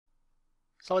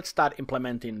So let's start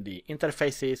implementing the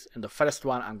interfaces, and the first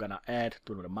one I'm gonna add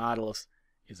to the models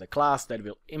is a class that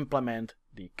will implement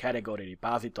the category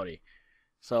repository.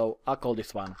 So I'll call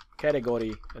this one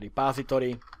category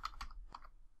repository.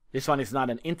 This one is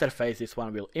not an interface, this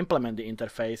one will implement the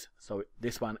interface, so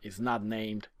this one is not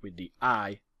named with the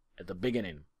I at the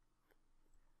beginning.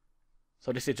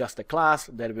 So this is just a class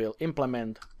that will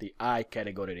implement the I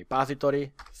category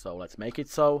repository, so let's make it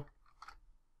so.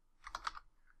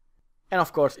 And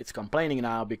of course it's complaining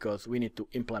now because we need to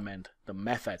implement the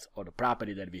methods or the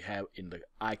property that we have in the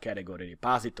I category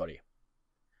repository.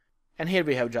 And here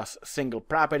we have just a single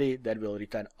property that will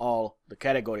return all the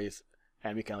categories,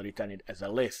 and we can return it as a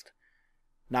list.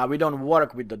 Now we don't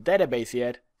work with the database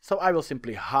yet, so I will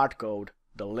simply hardcode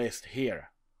the list here.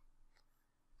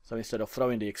 So instead of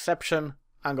throwing the exception,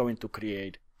 I'm going to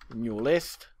create a new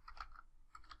list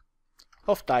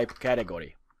of type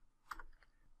category.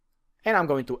 And I'm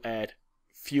going to add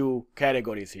few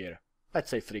categories here.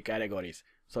 Let's say 3 categories.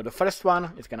 So the first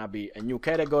one is gonna be a new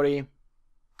category,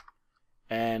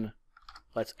 and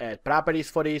let's add properties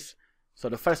for this. So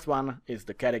the first one is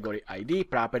the category ID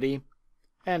property,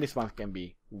 and this one can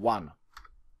be 1.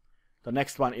 The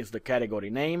next one is the category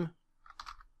name,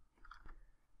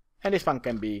 and this one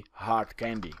can be hard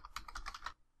candy.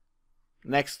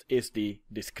 Next is the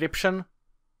description,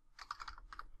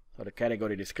 so the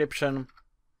category description,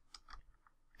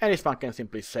 and this one can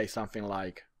simply say something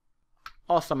like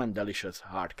awesome and delicious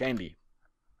hard candy.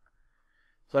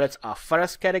 So that's our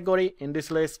first category in this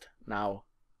list. Now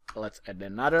let's add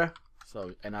another,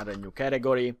 so another new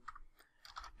category,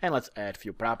 and let's add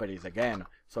few properties again.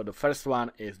 So the first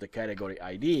one is the category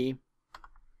ID,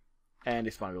 and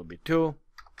this one will be 2,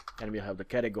 and we'll have the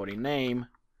category name.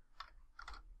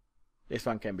 This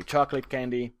one can be chocolate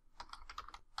candy.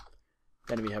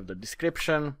 Then we have the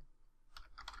description.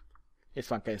 This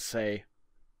one can say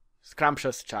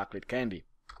scrumptious chocolate candy.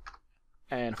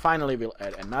 And finally we'll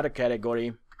add another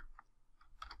category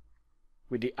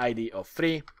with the ID of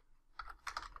 3.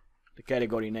 The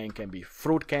category name can be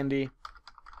fruit candy.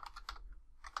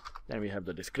 Then we have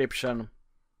the description,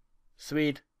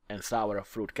 sweet and sour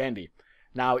fruit candy.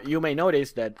 Now you may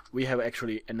notice that we have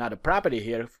actually another property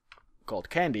here called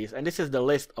candies, and this is the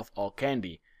list of all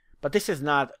candy. But this is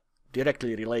not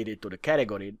directly related to the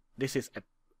category. This is a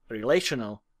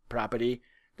relational property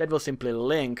that will simply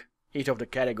link each of the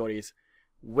categories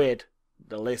with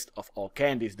the list of all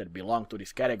candies that belong to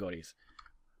these categories.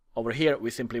 Over here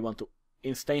we simply want to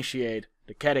instantiate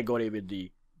the category with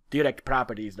the direct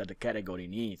properties that the category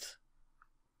needs.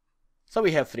 So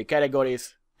we have 3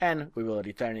 categories, and we will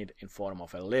return it in form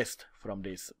of a list from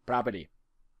this property.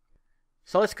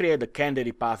 So let's create the candy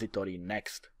repository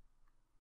next.